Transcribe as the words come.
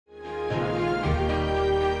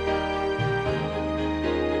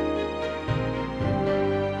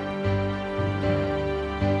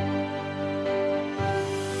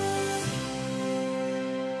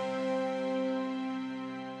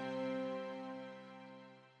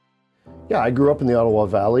Yeah, I grew up in the Ottawa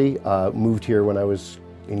Valley, moved here when I was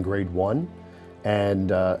in grade 1,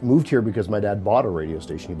 and moved here because my dad bought a radio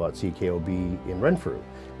station. He bought CKOB in Renfrew.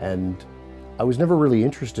 And I was never really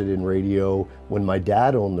interested in radio when my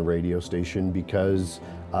dad owned the radio station because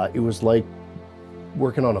it was like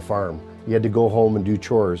working on a farm. You had to go home and do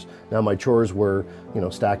chores. Now my chores were,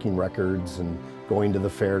 stacking records and going to the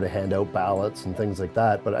fair to hand out ballots and things like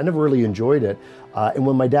that, but I never really enjoyed it. And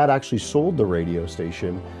when my dad actually sold the radio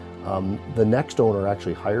station, the next owner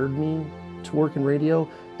actually hired me to work in radio,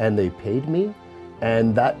 and they paid me.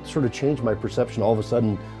 And that sort of changed my perception. All of a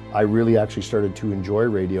sudden, I really actually started to enjoy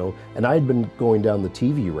radio, and I had been going down the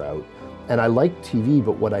TV route. And I liked TV,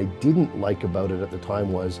 but what I didn't like about it at the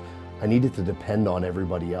time was I needed to depend on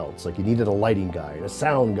everybody else. Like, you needed a lighting guy, and a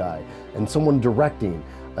sound guy, and someone directing.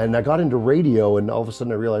 And I got into radio, and all of a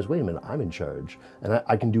sudden I realized, wait a minute, I'm in charge, and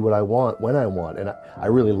I can do what I want when I want, and I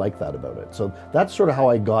really like that about it. So that's sort of how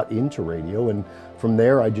I got into radio, and from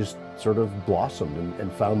there I just sort of blossomed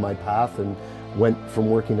and found my path, and went from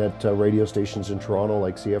working at radio stations in Toronto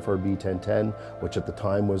like CFRB 1010, which at the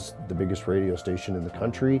time was the biggest radio station in the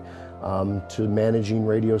country, to managing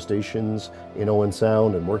radio stations in Owen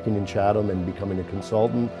Sound and working in Chatham and becoming a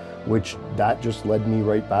consultant, which that just led me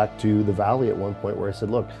right back to the Valley at one point where I said,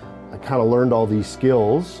 look, I kind of learned all these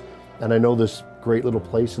skills, and I know this great little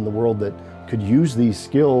place in the world that could use these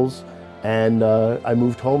skills, and I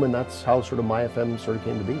moved home, and that's how sort of MYFM sort of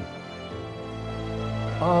came to be.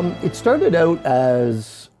 It started out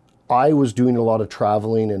as I was doing a lot of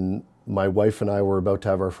traveling, and my wife and I were about to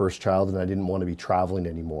have our first child, and I didn't want to be traveling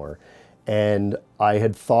anymore. And I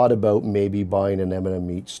had thought about maybe buying an M&M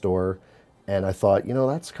meat store, and I thought,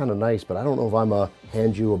 that's kind of nice, but I don't know if I'm a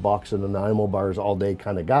hand you a box of Nanaimo bars all day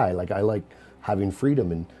kind of guy. Like, I like having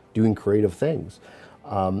freedom and doing creative things.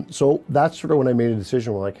 So that's sort of when I made a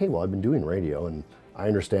decision. We're like, hey, well, I've been doing radio, and I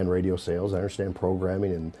understand radio sales, I understand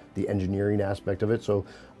programming and the engineering aspect of it, so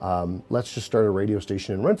let's just start a radio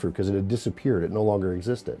station in Renfrew, because it had disappeared, it no longer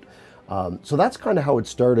existed. So that's kind of how it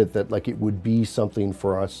started, that like it would be something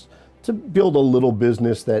for us to build a little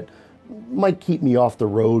business that might keep me off the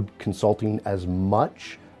road consulting as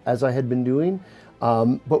much as I had been doing.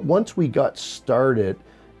 But once we got started,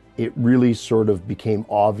 it really sort of became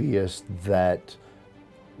obvious that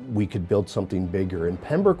we could build something bigger. And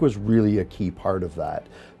Pembroke was really a key part of that,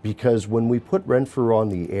 because when we put Renfrew on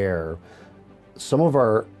the air, some of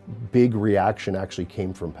our big reaction actually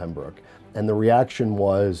came from Pembroke. And the reaction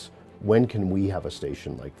was, when can we have a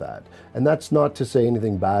station like that? And that's not to say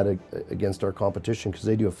anything bad against our competition, because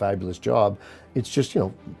they do a fabulous job. It's just,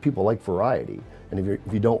 people like variety. And if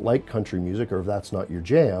you don't like country music, or if that's not your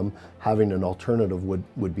jam, having an alternative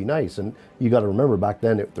would be nice. And you got to remember, back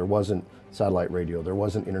then there wasn't satellite radio, there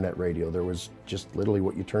wasn't internet radio, there was just literally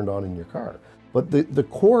what you turned on in your car. But the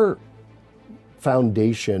core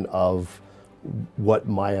foundation of what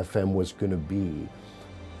MYFM was going to be,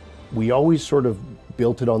 we always sort of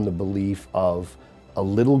built it on the belief of a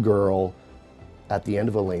little girl at the end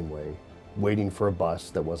of a laneway waiting for a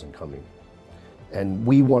bus that wasn't coming. And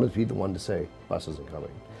we wanted to be the one to say, bus isn't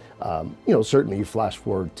coming. Certainly you flash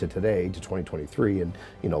forward to today, to 2023, and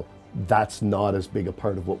that's not as big a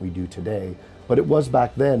part of what we do today, but it was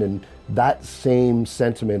back then. And that same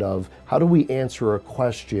sentiment of how do we answer a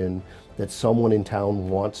question that someone in town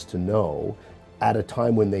wants to know at a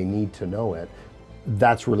time when they need to know it,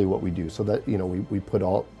 that's really what we do. So that, we put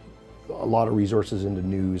a lot of resources into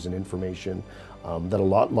news and information that a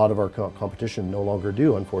lot of our competition no longer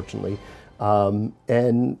do, unfortunately.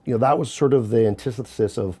 And that was sort of the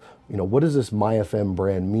antithesis of, what does this MYFM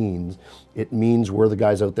brand mean? It means we're the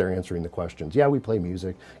guys out there answering the questions. Yeah, we play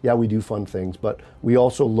music. Yeah, we do fun things, but we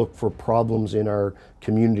also look for problems in our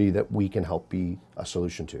community that we can help be a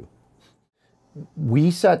solution to.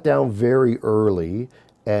 We sat down very early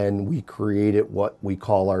and we created what we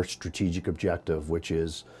call our strategic objective, which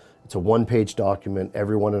is, it's a one-page document.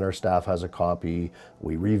 Everyone in our staff has a copy.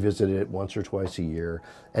 We revisit it once or twice a year.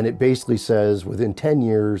 And it basically says, within 10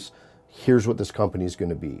 years, here's what this company is going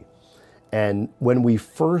to be. And when we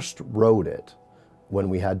first wrote it, when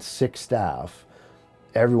we had 6 staff,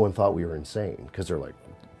 everyone thought we were insane, because they're like,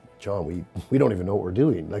 John, we don't even know what we're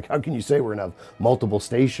doing. Like, how can you say we're going to have multiple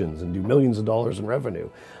stations and do millions of dollars in revenue?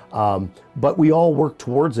 But we all worked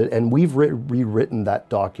towards it, and we've rewritten that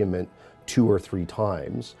document 2 or 3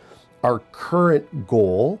 times. Our current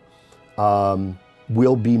goal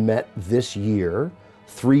will be met this year,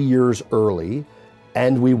 3 years early,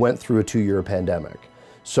 and we went through a 2-year pandemic.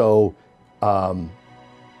 So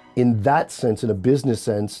in that sense, in a business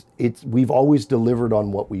sense, we've always delivered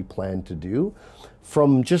on what we planned to do.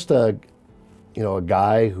 From just a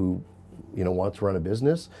guy who wants to run a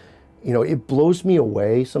business, you know, it blows me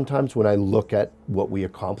away sometimes when I look at what we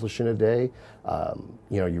accomplish in a day.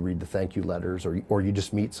 You know, you read the thank you letters, or you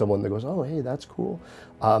just meet someone that goes, oh, hey, that's cool.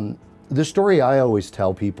 The story I always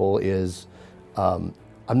tell people is, I'm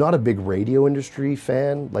not a big radio industry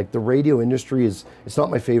fan. Like, the radio industry it's not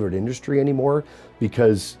my favorite industry anymore,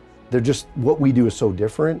 because they're just, what we do is so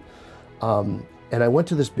different. And I went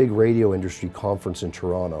to this big radio industry conference in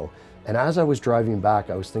Toronto, and as I was driving back,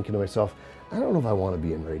 I was thinking to myself, I don't know if I want to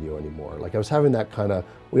be in radio anymore. Like, I was having that kind of,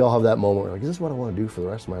 we all have that moment where like, is this what I want to do for the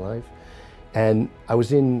rest of my life? And I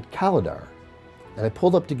was in Calidar, and I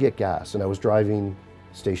pulled up to get gas, and I was driving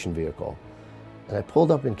station vehicle. And I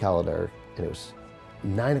pulled up in Calidar, and it was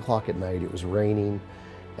 9 o'clock at night, it was raining,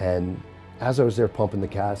 and as I was there pumping the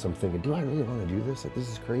gas, I'm thinking, do I really want to do this? Like, this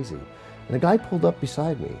is crazy. And a guy pulled up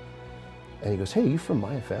beside me, and he goes, hey, you from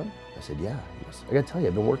MYFM? I said, yeah. He goes, I gotta tell you,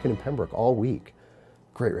 I've been working in Pembroke all week.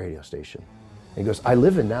 Great radio station. And he goes, I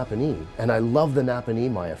live in Napanee, and I love the Napanee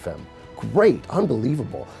MYFM. Great,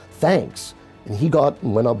 unbelievable, thanks. And he got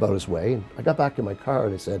and went about his way, and I got back in my car,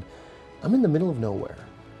 and I said, I'm in the middle of nowhere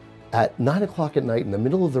at 9 o'clock at night in the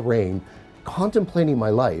middle of the rain, contemplating my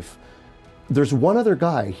life. There's one other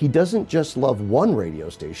guy, he doesn't just love one radio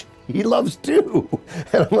station, he loves two.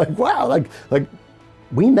 And I'm like, wow, like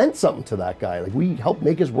we meant something to that guy. Like, we helped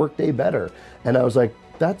make his workday better. And I was like,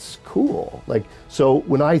 that's cool. Like, so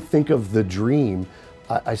when I think of the dream,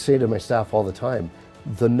 I say to my staff all the time,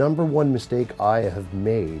 the number one mistake I have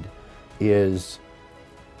made is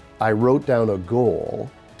I wrote down a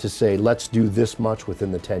goal to say, let's do this much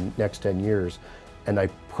within the next 10 years. And I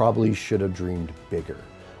probably should have dreamed bigger.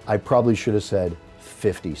 I probably should have said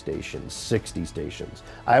 50 stations, 60 stations.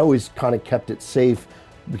 I always kind of kept it safe,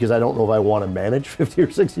 because I don't know if I want to manage 50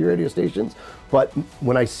 or 60 radio stations. But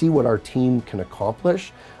when I see what our team can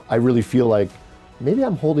accomplish, I really feel like maybe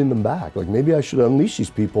I'm holding them back. Like, maybe I should unleash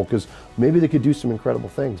these people, because maybe they could do some incredible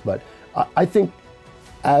things. But I think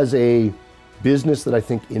as a business that I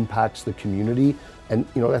think impacts the community, and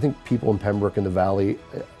you know, I think people in Pembroke and the Valley,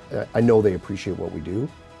 I know they appreciate what we do,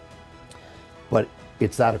 but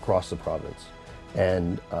it's that across the province.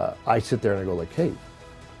 And I sit there and I go like, hey,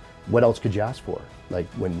 what else could you ask for? Like,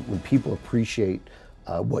 when people appreciate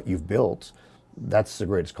what you've built, that's the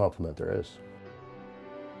greatest compliment there is.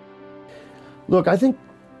 Look, I think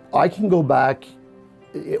I can go back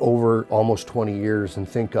over almost 20 years and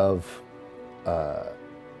think of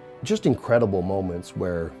just incredible moments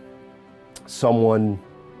where someone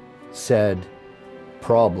said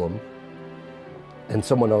problem and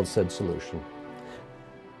someone else said solution.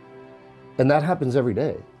 And that happens every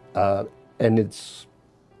day. And it's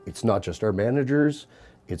not just our managers,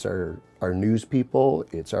 it's our news people,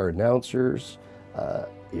 it's our announcers,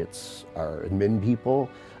 it's our admin people.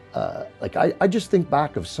 Like, I just think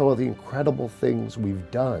back of some of the incredible things we've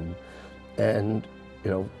done, and you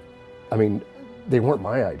know, I mean, they weren't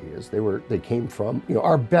my ideas. They came from, you know,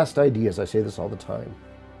 our best ideas. I say this all the time.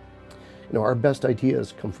 You know, our best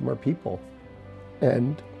ideas come from our people,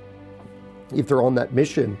 and if they're on that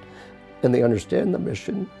mission and they understand the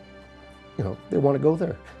mission, you know, they want to go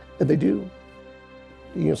there, and they do.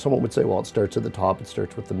 You know, someone would say, well, it starts at the top, it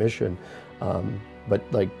starts with the mission. But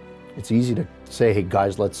like, it's easy to say, hey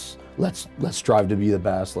guys, let's strive to be the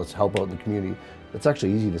best, let's help out the community. It's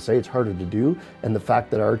actually easy to say, it's harder to do. And the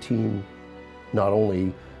fact that our team not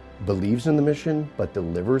only believes in the mission, but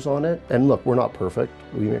delivers on it. And look, we're not perfect,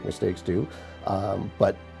 we make mistakes too,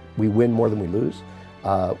 but we win more than we lose.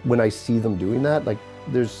 When I see them doing that, like,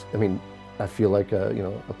 I mean, I feel like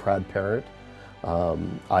a proud parent.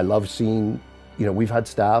 I love seeing, you know, we've had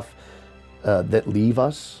staff that leave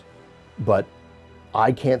us, but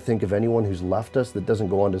I can't think of anyone who's left us that doesn't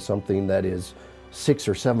go on to something that is 6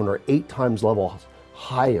 or 7 or 8 times level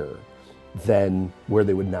higher than where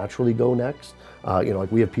they would naturally go next. You know,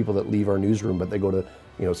 like, we have people that leave our newsroom, but they go to,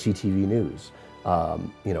 you know, CTV News,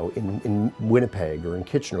 you know, in Winnipeg or in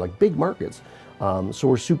Kitchener, like big markets. So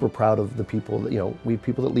we're super proud of the people that, you know, we have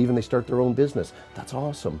people that leave and they start their own business. That's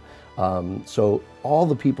awesome. So all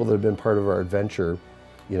the people that have been part of our adventure,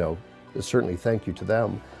 you know, certainly thank you to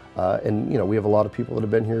them. And, you know, we have a lot of people that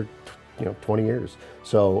have been here, you know, 20 years.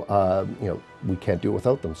 So, you know, we can't do it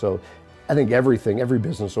without them. So I think every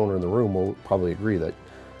business owner in the room will probably agree that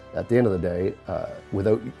at the end of the day,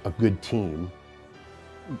 without a good team,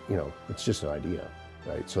 you know, it's just an idea,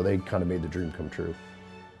 right? So they kind of made the dream come true.